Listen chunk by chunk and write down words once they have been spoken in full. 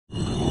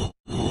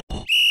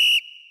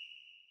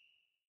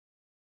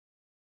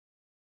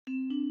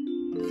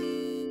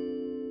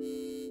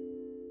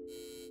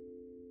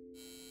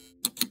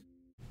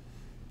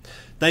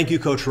Thank you,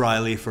 Coach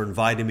Riley, for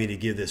inviting me to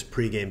give this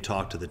pregame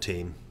talk to the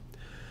team.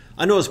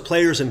 I know as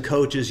players and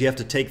coaches, you have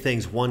to take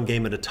things one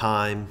game at a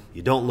time.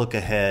 You don't look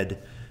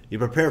ahead. You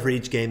prepare for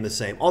each game the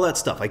same. All that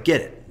stuff, I get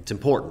it. It's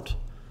important.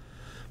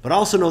 But I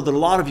also know that a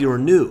lot of you are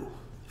new,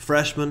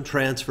 freshmen,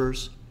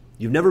 transfers.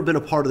 You've never been a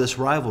part of this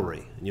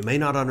rivalry, and you may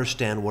not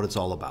understand what it's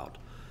all about.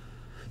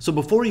 So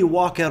before you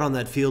walk out on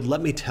that field,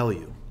 let me tell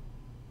you,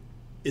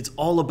 it's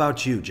all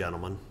about you,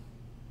 gentlemen.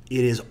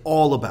 It is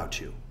all about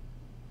you.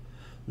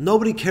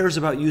 Nobody cares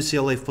about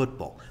UCLA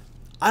football.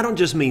 I don't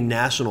just mean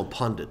national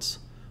pundits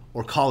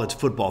or college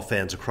football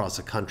fans across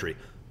the country.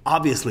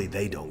 Obviously,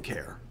 they don't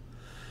care.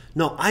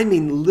 No, I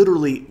mean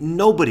literally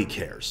nobody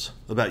cares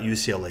about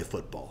UCLA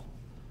football.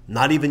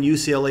 Not even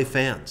UCLA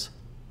fans.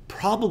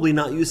 Probably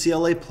not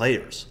UCLA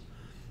players.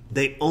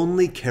 They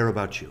only care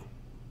about you.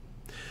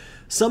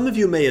 Some of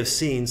you may have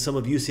seen some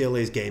of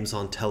UCLA's games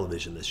on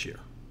television this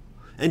year.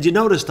 And you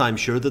noticed, I'm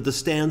sure, that the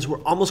stands were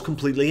almost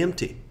completely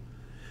empty.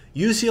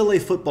 UCLA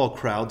football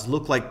crowds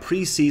look like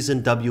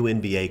preseason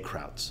WNBA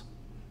crowds.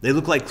 They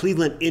look like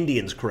Cleveland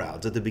Indians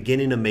crowds at the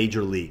beginning of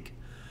Major League.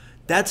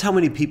 That's how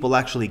many people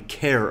actually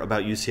care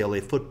about UCLA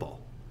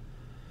football.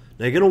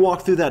 Now you're going to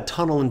walk through that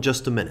tunnel in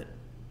just a minute.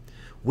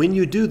 When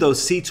you do,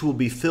 those seats will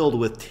be filled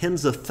with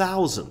tens of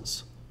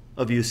thousands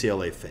of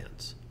UCLA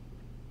fans.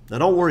 Now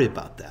don't worry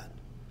about that.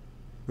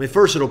 I mean,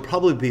 first, it'll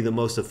probably be the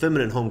most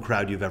effeminate home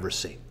crowd you've ever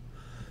seen.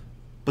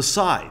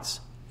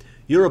 Besides,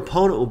 your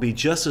opponent will be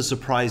just as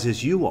surprised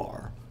as you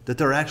are that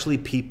there are actually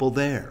people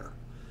there.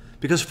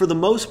 Because for the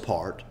most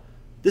part,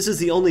 this is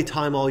the only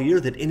time all year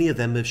that any of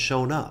them have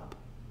shown up.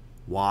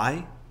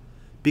 Why?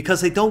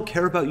 Because they don't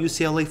care about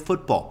UCLA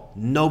football.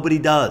 Nobody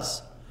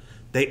does.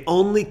 They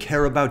only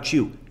care about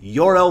you.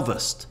 You're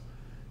Elvis.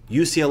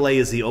 UCLA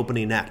is the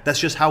opening act. That's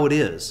just how it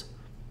is.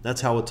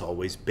 That's how it's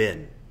always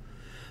been.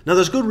 Now,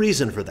 there's good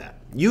reason for that.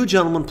 You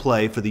gentlemen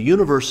play for the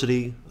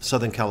University of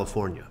Southern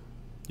California.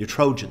 You're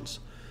Trojans.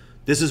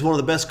 This is one of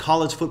the best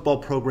college football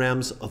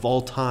programs of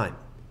all time.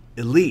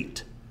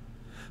 Elite.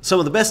 Some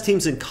of the best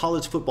teams in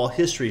college football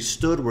history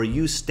stood where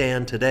you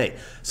stand today.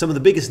 Some of the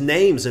biggest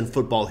names in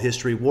football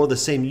history wore the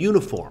same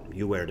uniform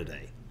you wear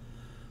today.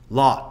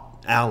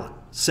 Lott, Allen,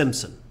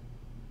 Simpson,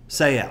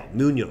 Sayal,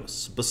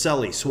 Munoz,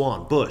 Baselli,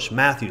 Swan, Bush,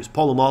 Matthews,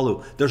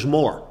 Polamalu. There's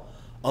more.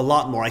 A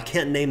lot more. I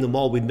can't name them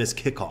all. We'd miss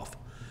kickoff.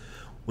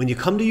 When you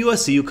come to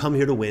USC, you come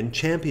here to win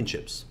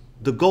championships.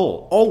 The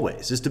goal,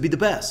 always, is to be the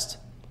best.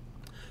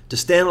 To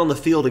stand on the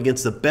field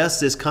against the best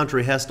this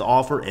country has to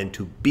offer and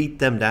to beat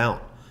them down.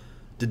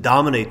 To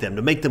dominate them,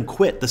 to make them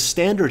quit. The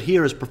standard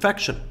here is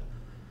perfection.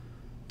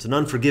 It's an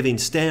unforgiving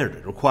standard.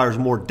 It requires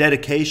more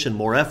dedication,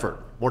 more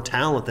effort, more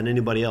talent than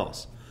anybody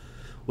else.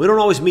 We don't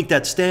always meet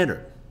that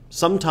standard.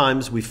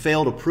 Sometimes we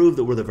fail to prove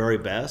that we're the very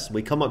best.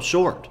 We come up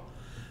short.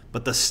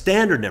 But the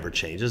standard never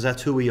changes.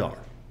 That's who we are.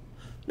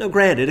 Now,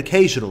 granted,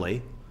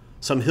 occasionally,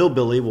 some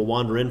hillbilly will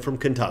wander in from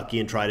Kentucky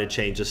and try to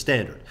change the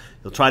standard.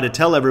 He'll try to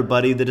tell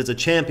everybody that it's a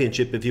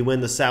championship if you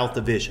win the South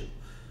Division.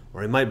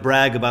 Or he might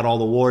brag about all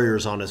the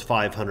Warriors on his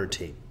 500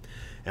 team.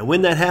 And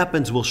when that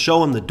happens, we'll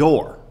show him the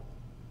door.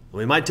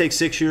 We might take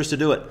 6 years to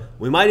do it.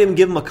 We might even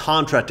give him a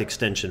contract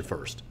extension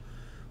first.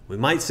 We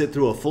might sit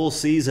through a full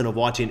season of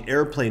watching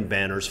airplane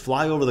banners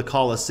fly over the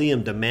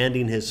Coliseum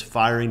demanding his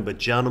firing. But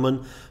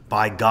gentlemen,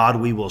 by God,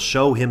 we will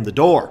show him the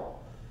door.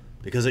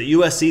 Because at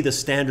USC, the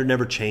standard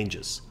never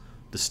changes.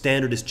 The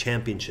standard is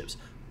championships.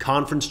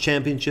 Conference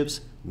championships,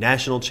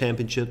 national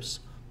championships.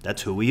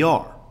 That's who we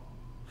are.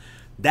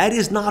 That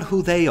is not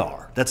who they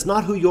are. That's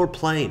not who you're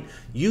playing.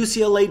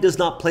 UCLA does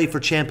not play for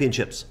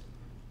championships.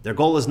 Their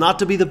goal is not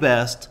to be the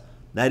best.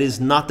 That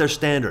is not their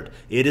standard.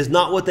 It is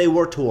not what they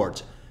work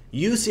towards.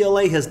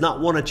 UCLA has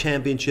not won a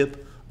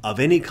championship of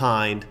any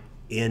kind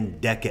in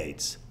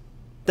decades.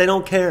 They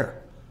don't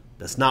care.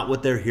 That's not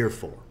what they're here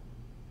for.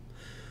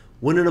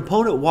 When an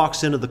opponent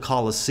walks into the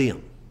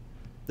Coliseum,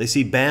 they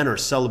see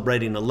banners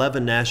celebrating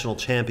 11 national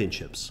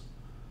championships.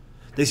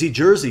 They see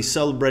jerseys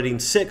celebrating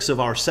 6 of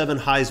our 7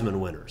 Heisman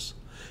winners,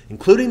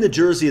 including the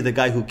jersey of the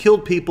guy who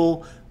killed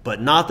people, but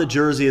not the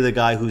jersey of the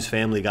guy whose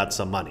family got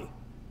some money.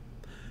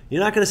 You're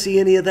not going to see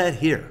any of that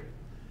here.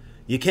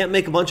 You can't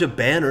make a bunch of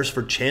banners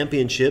for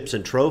championships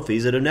and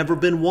trophies that have never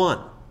been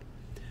won.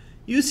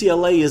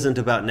 UCLA isn't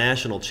about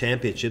national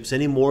championships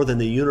any more than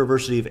the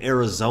University of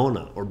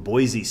Arizona or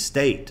Boise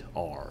State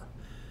are.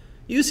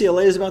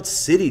 UCLA is about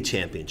city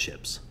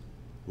championships,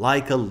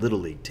 like a Little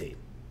League team.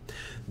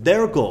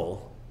 Their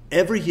goal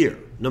every year,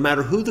 no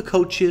matter who the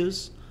coach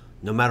is,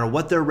 no matter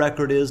what their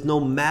record is,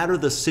 no matter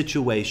the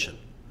situation,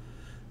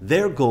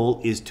 their goal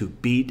is to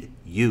beat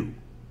you,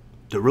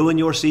 to ruin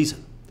your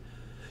season,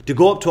 to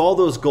go up to all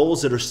those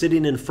goals that are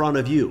sitting in front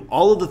of you,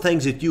 all of the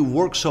things that you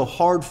worked so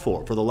hard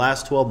for the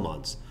last 12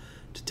 months,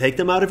 to take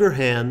them out of your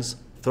hands,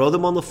 throw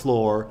them on the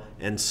floor,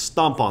 and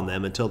stomp on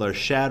them until they're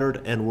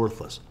shattered and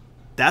worthless.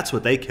 That's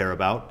what they care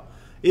about.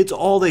 It's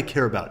all they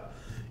care about.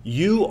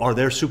 You are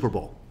their Super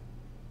Bowl.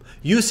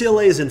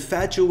 UCLA is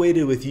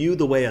infatuated with you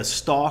the way a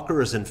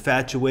stalker is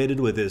infatuated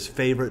with his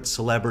favorite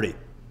celebrity.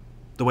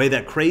 The way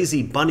that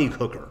crazy bunny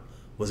hooker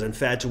was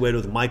infatuated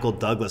with Michael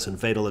Douglas and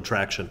Fatal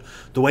Attraction,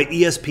 the way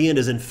ESPN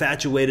is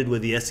infatuated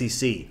with the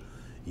SEC.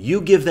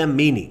 You give them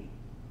meaning.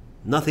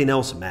 Nothing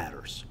else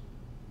matters.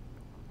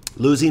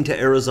 Losing to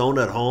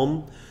Arizona at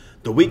home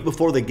the week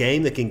before the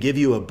game that can give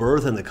you a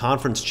berth in the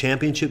conference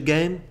championship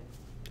game,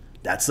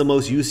 that's the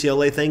most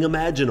UCLA thing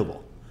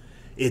imaginable.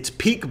 It's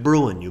peak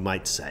Bruin, you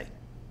might say.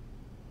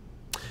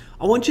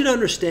 I want you to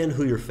understand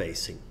who you're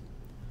facing.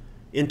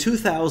 In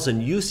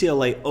 2000,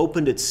 UCLA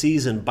opened its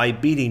season by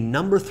beating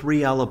number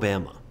 3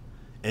 Alabama,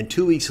 and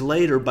 2 weeks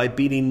later by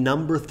beating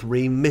number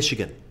 3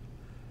 Michigan.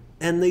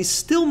 And they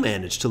still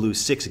managed to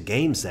lose 6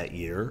 games that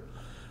year.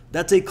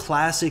 That's a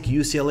classic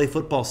UCLA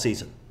football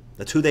season.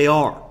 That's who they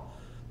are.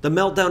 The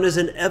meltdown is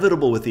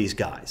inevitable with these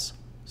guys.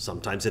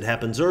 Sometimes it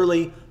happens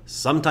early,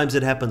 sometimes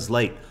it happens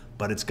late,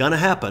 but it's going to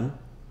happen,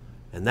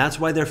 and that's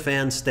why their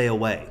fans stay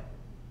away,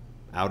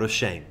 out of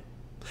shame.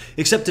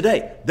 Except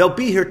today, they'll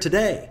be here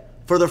today.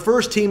 For the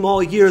first team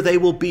all year, they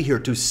will be here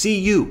to see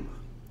you.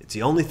 It's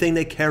the only thing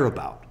they care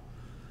about.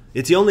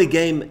 It's the only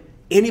game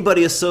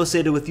anybody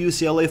associated with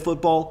UCLA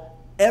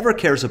football ever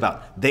cares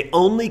about. They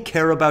only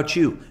care about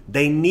you.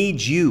 They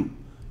need you.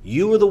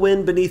 You are the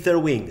wind beneath their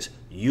wings.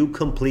 You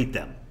complete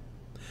them.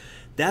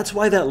 That's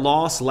why that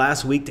loss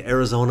last week to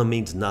Arizona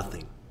means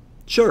nothing.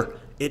 Sure,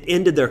 it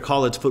ended their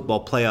college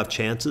football playoff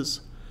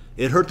chances.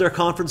 It hurt their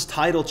conference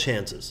title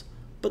chances.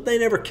 But they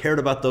never cared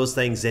about those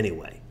things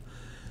anyway.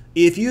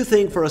 If you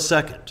think for a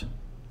second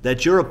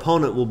that your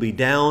opponent will be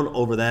down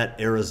over that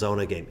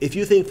Arizona game, if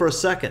you think for a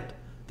second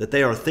that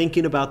they are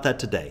thinking about that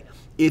today,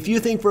 if you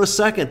think for a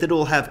second that it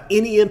will have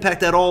any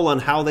impact at all on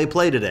how they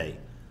play today,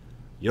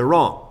 you're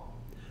wrong.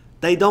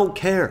 They don't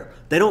care.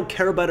 They don't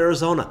care about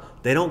Arizona.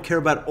 They don't care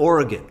about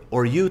Oregon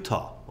or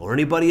Utah or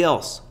anybody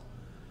else.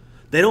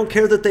 They don't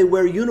care that they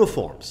wear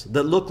uniforms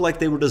that look like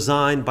they were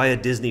designed by a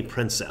Disney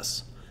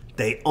princess.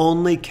 They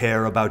only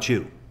care about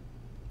you.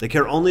 They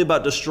care only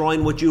about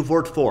destroying what you've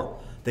worked for.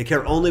 They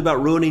care only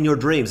about ruining your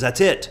dreams. That's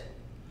it.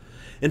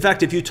 In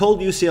fact, if you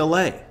told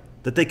UCLA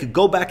that they could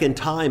go back in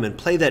time and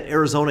play that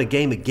Arizona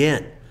game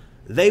again,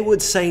 they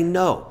would say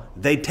no.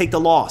 They'd take the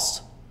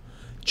loss.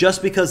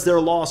 Just because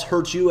their loss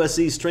hurts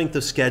USC's strength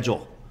of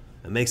schedule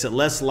and makes it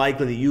less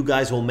likely that you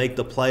guys will make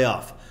the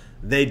playoff,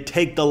 they'd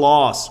take the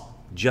loss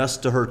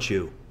just to hurt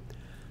you.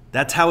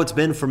 That's how it's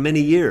been for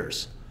many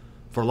years,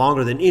 for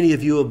longer than any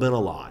of you have been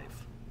alive.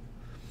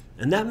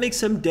 And that makes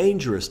them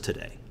dangerous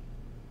today.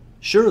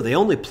 Sure, they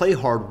only play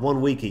hard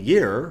 1 week a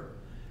year,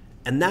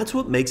 and that's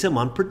what makes them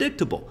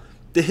unpredictable.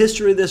 The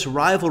history of this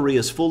rivalry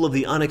is full of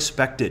the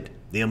unexpected,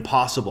 the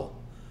impossible.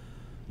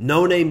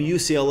 No-name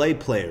UCLA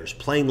players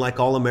playing like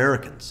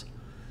All-Americans.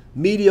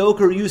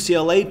 Mediocre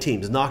UCLA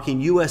teams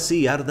knocking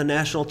USC out of the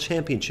national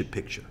championship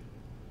picture.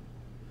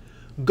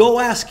 Go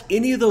ask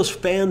any of those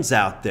fans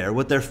out there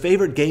what their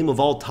favorite game of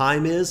all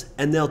time is,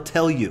 and they'll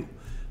tell you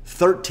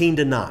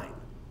 13-9.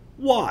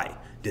 Why?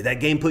 Did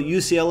that game put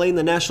UCLA in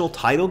the national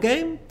title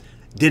game?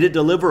 Did it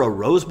deliver a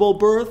Rose Bowl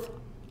berth?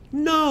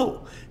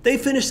 No. They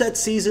finished that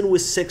season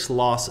with 6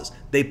 losses.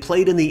 They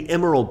played in the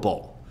Emerald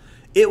Bowl.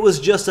 It was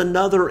just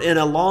another in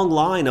a long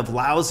line of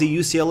lousy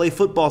UCLA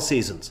football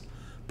seasons.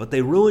 But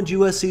they ruined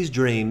USC's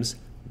dreams.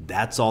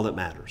 That's all that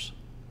matters.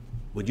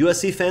 Would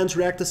USC fans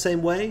react the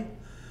same way?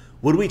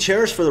 Would we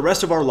cherish for the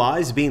rest of our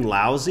lives being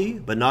lousy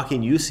but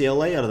knocking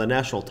UCLA out of the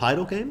national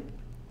title game?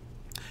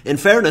 In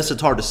fairness,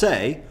 it's hard to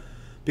say,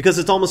 because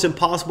it's almost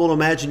impossible to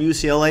imagine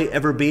UCLA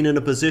ever being in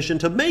a position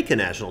to make a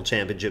national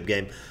championship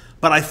game.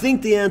 But I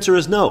think the answer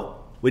is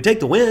no. We'd take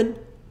the win.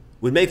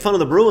 We'd make fun of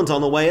the Bruins on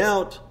the way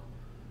out.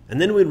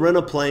 And then we'd rent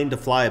a plane to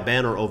fly a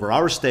banner over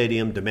our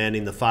stadium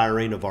demanding the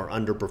firing of our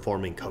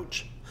underperforming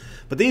coach.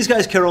 But these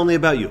guys care only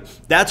about you.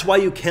 That's why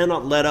you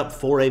cannot let up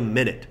for a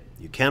minute.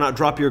 You cannot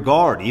drop your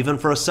guard, even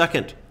for a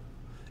second.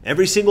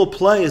 Every single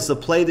play is the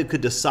play that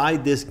could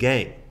decide this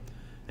game.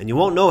 And you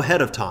won't know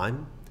ahead of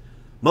time.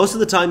 Most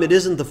of the time, it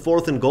isn't the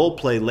 4th and goal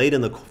play late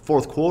in the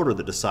 4th quarter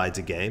that decides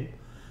a game.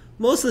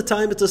 Most of the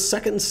time, it's a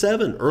 2nd and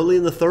 7 early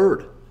in the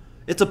 3rd.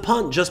 It's a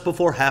punt just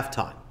before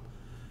halftime.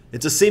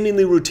 It's a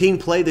seemingly routine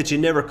play that you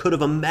never could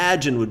have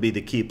imagined would be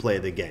the key play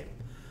of the game,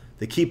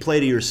 the key play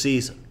to your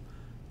season,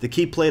 the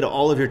key play to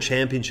all of your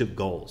championship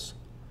goals.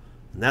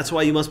 And that's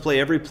why you must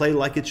play every play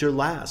like it's your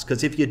last,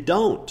 because if you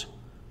don't,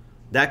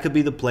 that could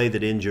be the play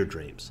that ends your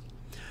dreams.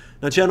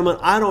 Now, gentlemen,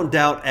 I don't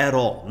doubt at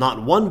all,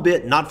 not one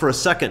bit, not for a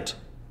second,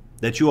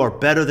 that you are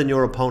better than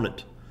your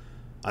opponent.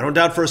 I don't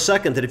doubt for a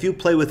second that if you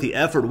play with the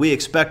effort we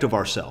expect of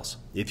ourselves,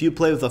 if you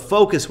play with the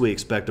focus we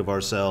expect of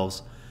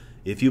ourselves,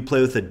 if you play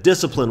with the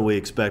discipline we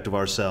expect of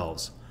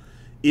ourselves,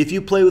 if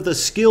you play with the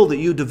skill that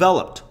you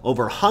developed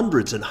over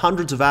hundreds and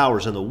hundreds of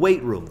hours in the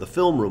weight room, the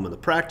film room, and the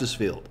practice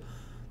field,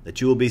 that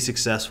you will be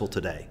successful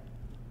today.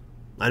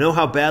 I know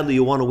how badly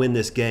you want to win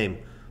this game,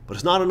 but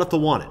it's not enough to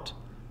want it.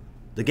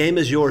 The game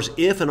is yours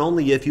if and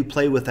only if you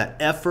play with that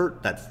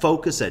effort, that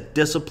focus, that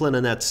discipline,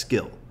 and that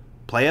skill.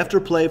 Play after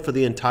play for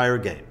the entire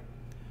game.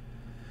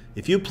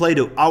 If you play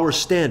to our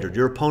standard,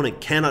 your opponent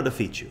cannot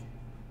defeat you.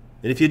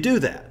 And if you do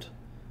that,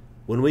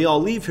 when we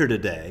all leave here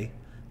today,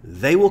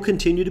 they will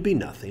continue to be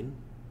nothing,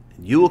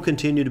 you will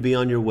continue to be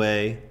on your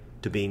way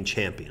to being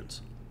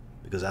champions,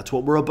 because that's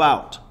what we're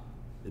about.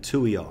 It's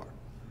who we are.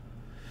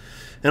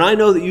 And I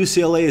know that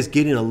UCLA is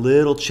getting a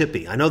little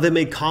chippy. I know they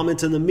made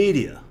comments in the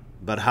media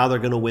about how they're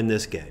going to win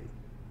this game.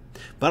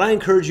 But I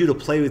encourage you to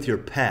play with your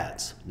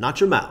pads, not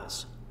your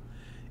mouths.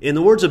 In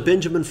the words of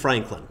Benjamin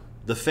Franklin,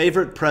 the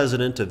favorite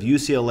president of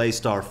UCLA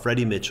star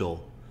Freddie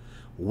Mitchell,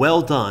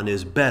 well done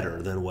is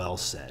better than well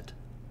said.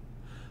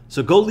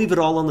 So go leave it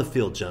all on the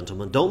field,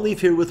 gentlemen. Don't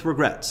leave here with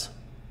regrets.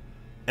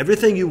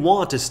 Everything you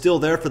want is still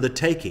there for the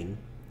taking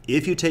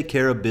if you take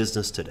care of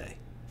business today.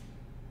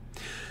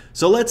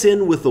 So let's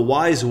end with the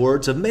wise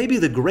words of maybe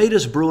the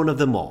greatest Bruin of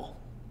them all,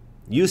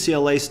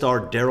 UCLA star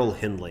Darrell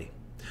Hindley,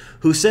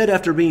 who said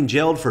after being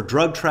jailed for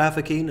drug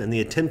trafficking and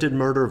the attempted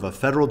murder of a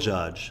federal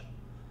judge,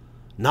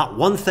 "Not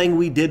one thing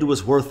we did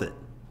was worth it.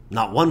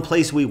 Not one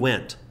place we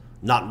went.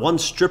 Not one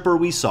stripper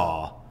we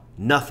saw.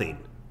 Nothing.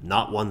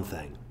 Not one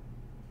thing."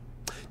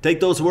 Take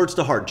those words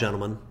to heart,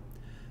 gentlemen.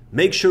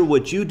 Make sure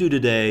what you do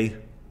today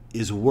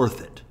is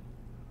worth it.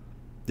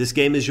 This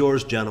game is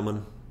yours,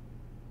 gentlemen.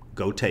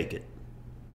 Go take it.